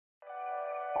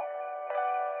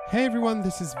Hey everyone,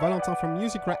 this is Valentin from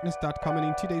musicrightness.com, and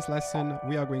in today's lesson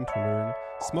we are going to learn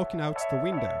Smokin Out The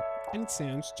Window, and it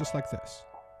sounds just like this.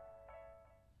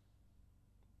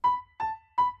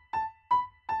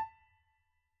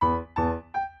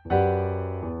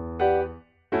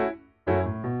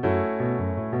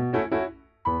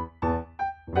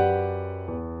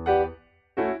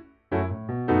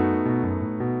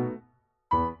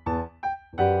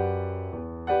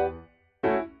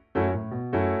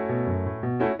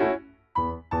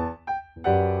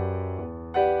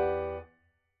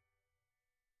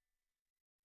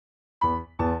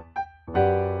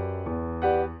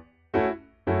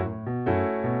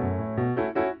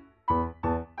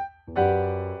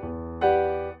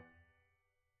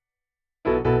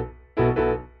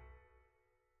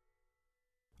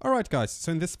 Alright guys,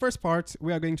 so in this first part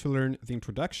we are going to learn the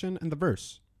introduction and the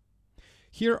verse.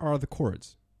 Here are the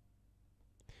chords.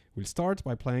 We'll start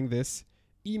by playing this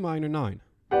E minor 9.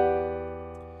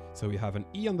 So we have an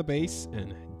E on the bass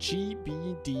and G,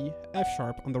 B, D, F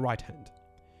sharp on the right hand.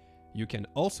 You can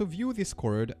also view this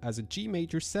chord as a G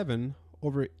major 7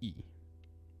 over E.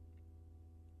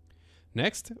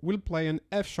 Next, we'll play an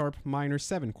F sharp minor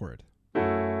 7 chord.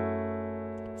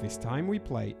 This time we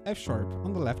play F sharp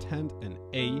on the left hand and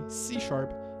A, C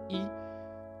sharp, E,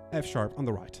 F sharp on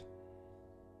the right.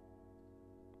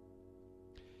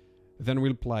 Then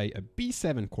we'll play a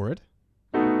B7 chord.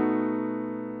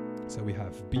 So we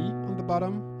have B on the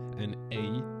bottom and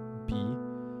A, B,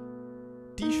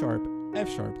 D sharp,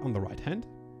 F sharp on the right hand.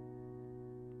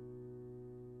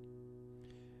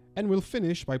 And we'll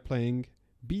finish by playing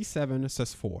B7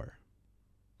 sus4.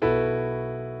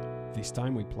 This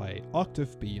time we play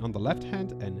octave B on the left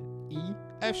hand and E,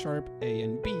 F sharp, A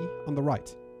and B on the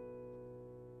right.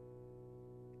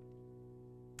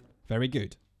 Very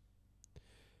good.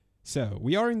 So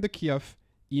we are in the key of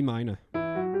E minor.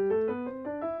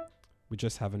 We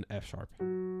just have an F sharp.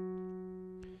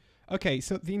 Okay,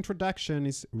 so the introduction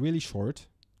is really short,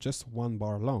 just 1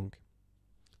 bar long,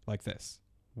 like this.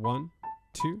 1,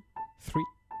 2, 3,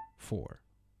 4.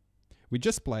 We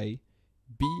just play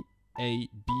B, A,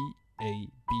 B, A,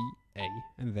 B, A,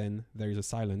 and then there is a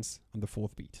silence on the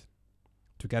 4th beat.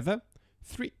 Together,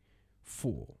 3,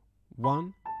 4.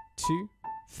 1, 2,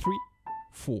 3,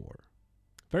 4.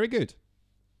 Very good.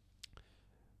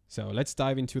 So let's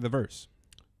dive into the verse.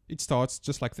 It starts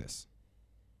just like this.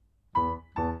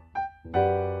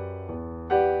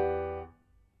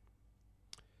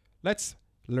 Let's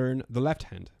learn the left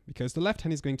hand, because the left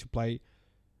hand is going to play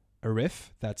a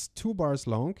riff that's 2 bars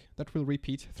long that will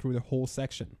repeat through the whole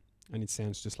section. And it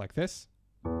sounds just like this.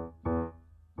 And.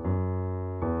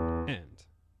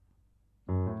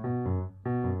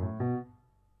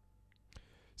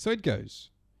 So it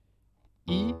goes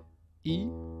E, E,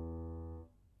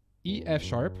 E, F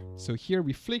sharp. So here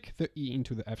we flick the E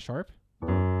into the F sharp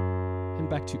and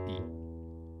back to E.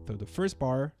 So the first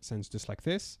bar sounds just like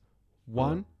this.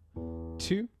 1,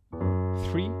 2,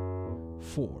 3,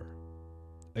 4.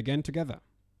 Again together.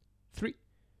 3,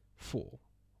 4.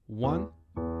 1,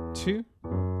 2,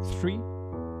 3,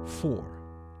 4.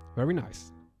 Very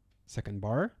nice. Second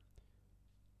bar.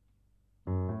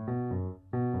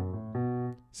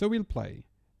 So we'll play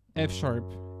F sharp,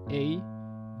 A,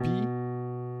 B,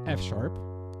 F sharp,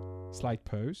 slight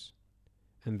pause,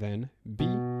 and then B,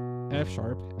 F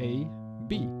sharp, A,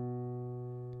 B.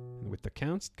 And with the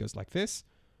counts, it goes like this.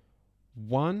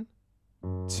 1,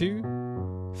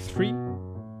 2, 3,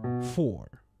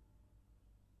 4.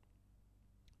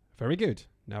 Very good.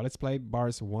 Now let's play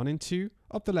bars 1 and 2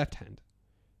 of the left hand.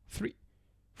 3,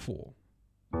 4.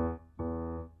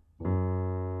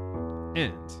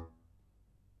 And.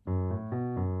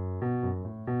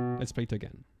 Let's play it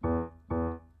again.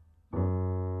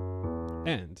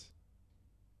 And.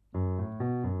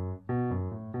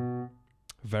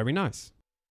 Very nice.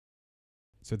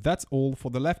 So that's all for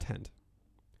the left hand.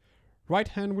 Right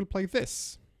hand will play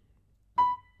this.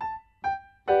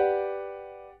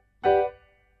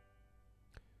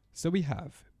 So we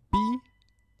have B,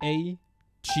 A,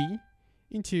 G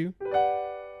into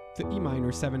the E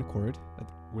minor 7 chord that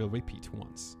will repeat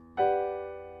once.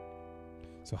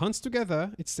 So hands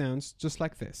together, it sounds just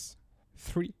like this.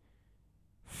 3,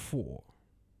 4.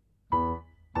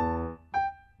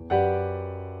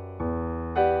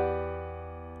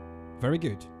 Very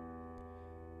good.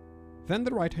 Then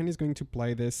the right hand is going to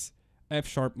play this F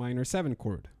sharp minor 7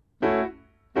 chord.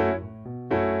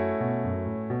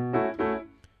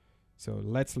 So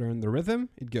let's learn the rhythm.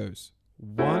 It goes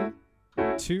 1,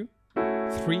 2,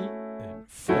 3, and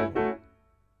 4.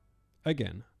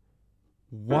 Again.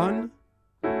 1,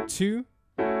 2,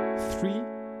 3,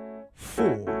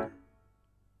 4.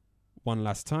 One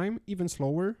last time, even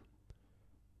slower.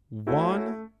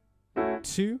 1,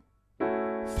 2,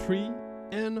 3,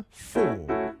 and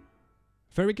 4.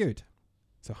 Very good.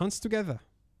 So hands together.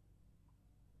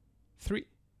 3,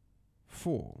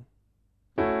 4.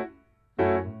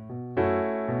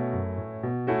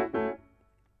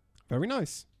 Very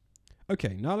nice.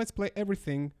 Okay, now let's play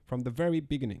everything from the very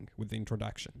beginning with the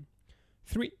introduction.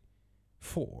 3,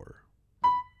 4.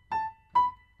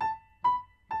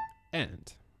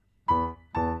 And.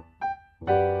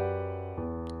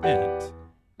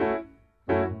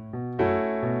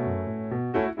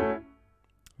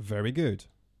 Very good.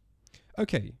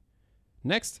 Okay,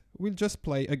 next we'll just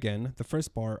play again the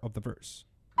first bar of the verse.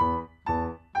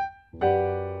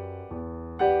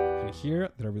 And here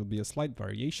there will be a slight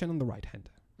variation on the right hand.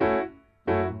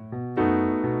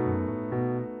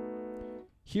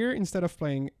 Here, instead of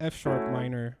playing F sharp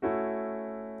minor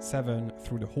 7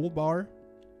 through the whole bar,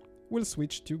 we'll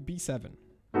switch to B7.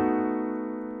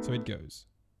 So it goes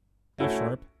F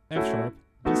sharp,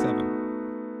 B7.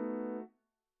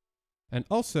 And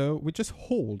also, we just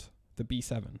hold the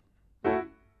B7. 3,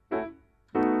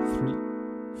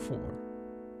 4.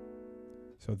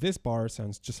 So this bar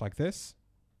sounds just like this.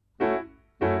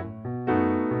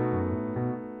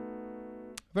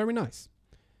 Very nice.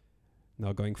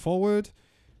 Now going forward,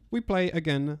 we play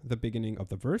again the beginning of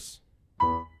the verse.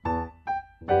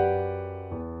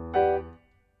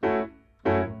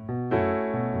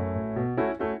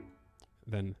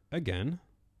 Then again.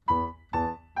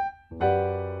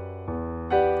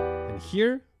 And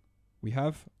here we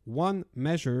have one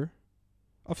measure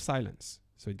of silence.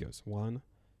 So it goes 1,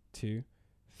 2,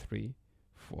 3,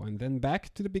 4, and then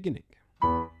back to the beginning.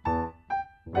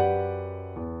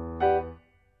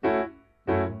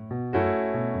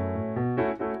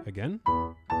 Again.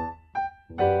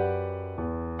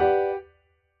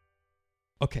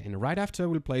 Okay, and right after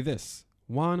we'll play this.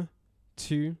 1,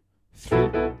 2,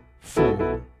 3,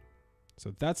 4.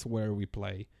 So that's where we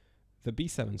play the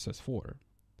B7 sus4.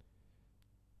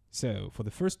 So for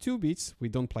the first 2 beats, we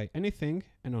don't play anything,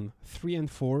 and on 3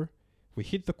 and 4, we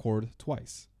hit the chord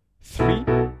twice. 3,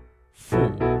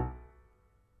 4.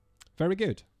 Very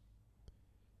good.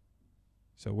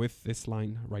 So with this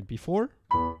line right before.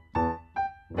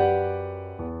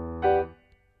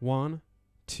 1,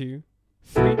 2,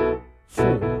 3,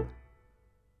 4.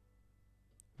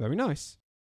 Very nice.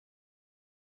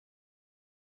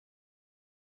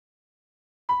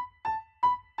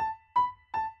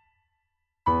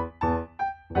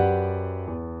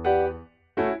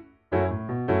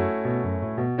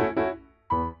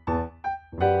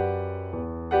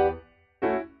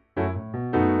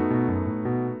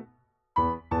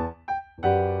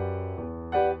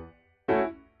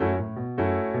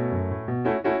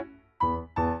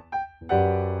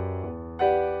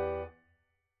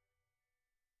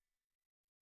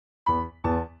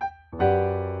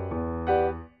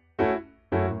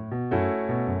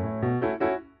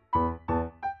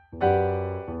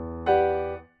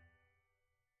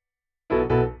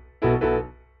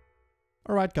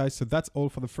 Alright guys, so that's all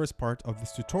for the first part of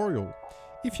this tutorial.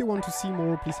 If you want to see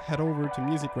more, please head over to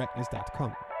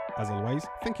musicreckless.com. As always,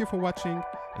 thank you for watching,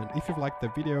 and if you've liked the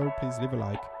video, please leave a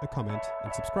like, a comment,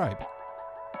 and subscribe.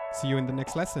 See you in the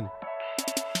next lesson.